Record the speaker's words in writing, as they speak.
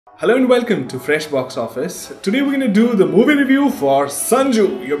Hello and welcome to Fresh Box Office. Today we're going to do the movie review for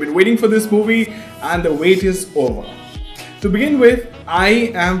Sanju. You've been waiting for this movie and the wait is over. To begin with,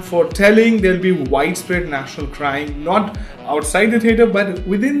 I am foretelling there'll be widespread national crime, not outside the theatre but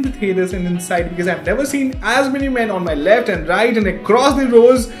within the theatres and inside, because I've never seen as many men on my left and right and across the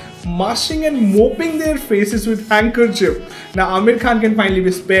rows marching and mopping their faces with handkerchief. Now Amir Khan can finally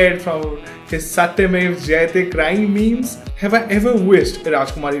be spared from his Satyamev Jayate crying memes. Have I ever wished a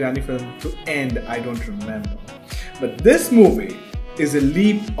Rajkumari Rani film to end? I don't remember. But this movie is a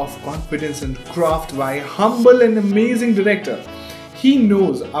leap of confidence and craft by a humble and amazing director. He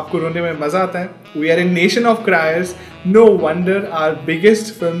knows aapko rone mein maza aata hai. We are a nation of criers. No wonder our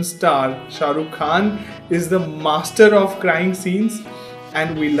biggest film star Shah Rukh Khan is the master of crying scenes,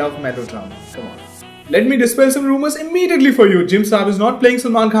 and we love melodrama. Come on. Let me dispel some rumors immediately for you. Jim Saab is not playing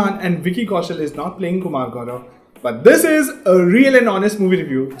Salman Khan and Vicky Kaushal is not playing Kumar Gaurav. But this is a real and honest movie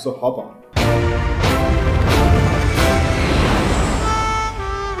review, so hop on.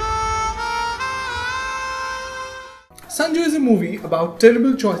 Sanju is a movie about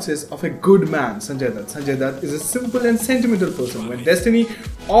terrible choices of a good man, Sanjay Dutt. Sanjay Dutt is a simple and sentimental person. When destiny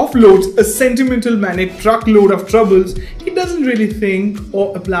offloads a sentimental man a truckload of troubles, he doesn't really think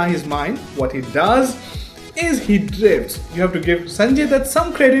or apply his mind. What he does is he drifts. You have to give Sanjay Dutt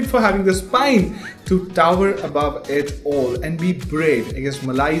some credit for having the spine to tower above it all and be brave against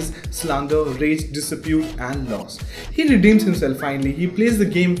malice, slander, rage, dispute and loss. He redeems himself finally. He plays the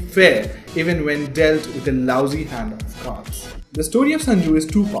game fair even when dealt with a lousy hand of cards. The story of Sanju is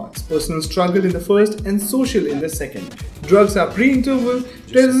two parts: personal struggle in the first and social in the second. Drugs are pre-interval,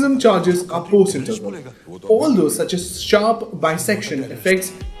 terrorism charges are post-interval. Although such a sharp bisection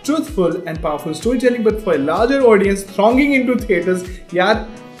affects truthful and powerful storytelling, but for a larger audience thronging into theatres, yaar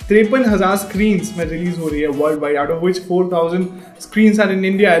 53,000 screens में release हो रही है worldwide, out of which 4,000 screens are in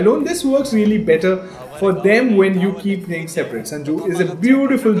India alone. This works really better for them when you keep things separate. Sanju is a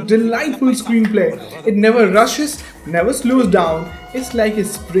beautiful, delightful screenplay. It never rushes, never slows down. It's like a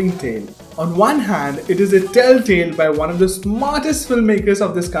springtail. On one hand, it is a telltale by one of the smartest filmmakers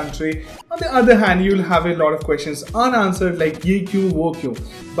of this country. On the other hand, you'll have a lot of questions unanswered like ye kyun, wo kyun.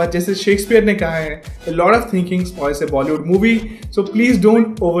 But just as Shakespeare ne kaha hai, a lot of thinking spoils a Bollywood movie, so please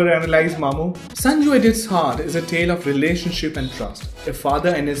don't overanalyze Mamu. Sanju at its heart is a tale of relationship and trust. A father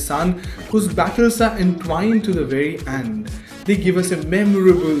and his son whose battles are entwined to the very end. They give us a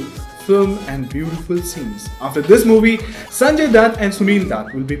memorable film and beautiful scenes. After this movie, Sanjay Dutt and Sunil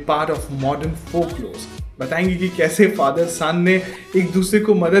Dutt will be part of modern folklore. बताएंगे कि कैसे father son ने एक दूसरे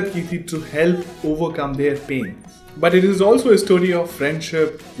को मदद की थी to help overcome their pain. But it is also a story of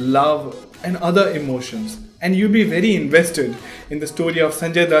friendship, love and other emotions. And you'll be very invested in the story of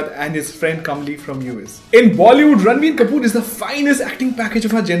Sanjay Dutt and his friend Kamli from US. In Bollywood, Ranbir Kapoor is the finest acting package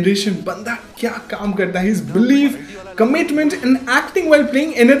of our generation. Banda kya kaam karta hai. His belief, commitment and acting while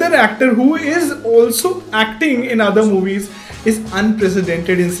playing another actor who is also acting in other movies is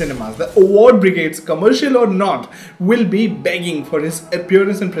unprecedented in cinemas. The award brigades, commercial or not, will be begging for his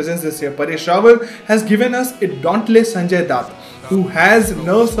appearance and presence this year. Paresh Rawal has given us a dauntless Sanjay Dutt who has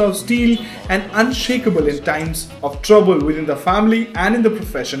nerves of steel and unshakable in times of trouble within the family and in the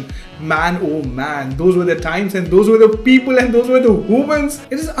profession. Man, oh man, those were the times and those were the people and those were the humans.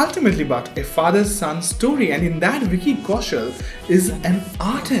 It is ultimately but a father-son story, and in that Vicky Kaushal is an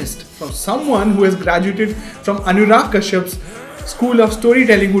artist, from someone who has graduated from Anurag Kashyap's School of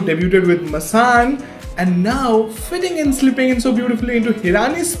Storytelling, who debuted with Masan and now fitting and slipping in so beautifully into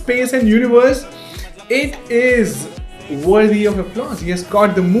Hirani's space and universe. It is worthy of applause. He has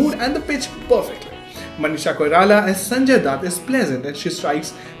caught the mood and the pitch perfectly. Manisha Koirala as Sanjay Dutt is pleasant and she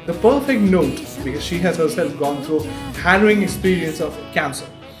strikes the perfect note because she has herself gone through harrowing experience of cancer.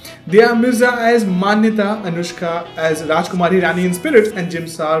 Dia Mirza as Manyata, Anushka as Rajkumari Rani in spirit and Jim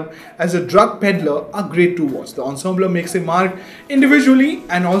Saab as a drug peddler are great to watch. The ensemble makes a mark individually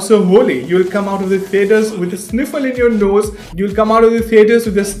and also wholly. You'll come out of the theatres with a sniffle in your nose. You'll come out of the theatres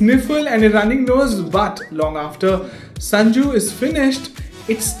with a sniffle and a running nose, but long after Sanju is finished,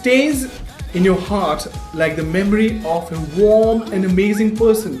 it stays in your heart like the memory of a warm and amazing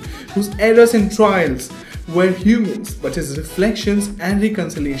person whose errors and trials were humans, but his reflections and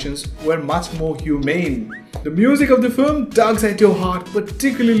reconciliations were much more humane. The music of the film tugs at your heart,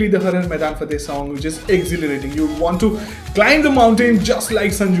 particularly the Har Har Maidan Fateh song, which is exhilarating. You want to climb the mountain just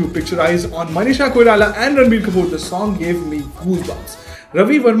like Sanju, picturized on Manisha Koirala and Ranbir Kapoor. The song gave me goosebumps.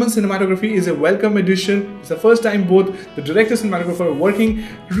 Ravi Varman's cinematography is a welcome addition. It's the first time both the director and cinematographer are working.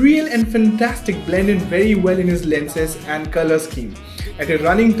 Real and fantastic blend in very well in his lenses and color scheme. At a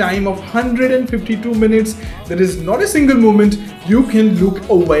running time of 152 minutes, there is not a single moment you can look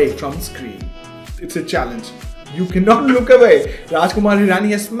away from screen. It's a challenge. You cannot look away. Rajkumar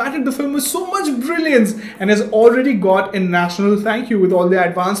Hirani has smattered the film with so much brilliance and has already got a national thank you with all the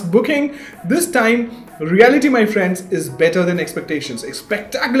advanced booking. This time, reality, my friends, is better than expectations. A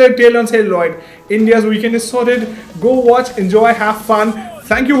spectacular tale on celluloid. India's weekend is sorted. Go watch, enjoy, have fun.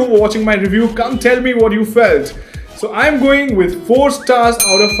 Thank you for watching my review. Come tell me what you felt. So I'm going with 4 stars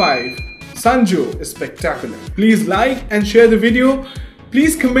out of 5. Sanju is spectacular. Please like and share the video.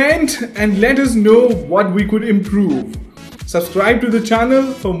 Please comment and let us know what we could improve. Subscribe to the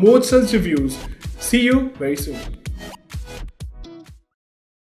channel for more such reviews. See you very soon.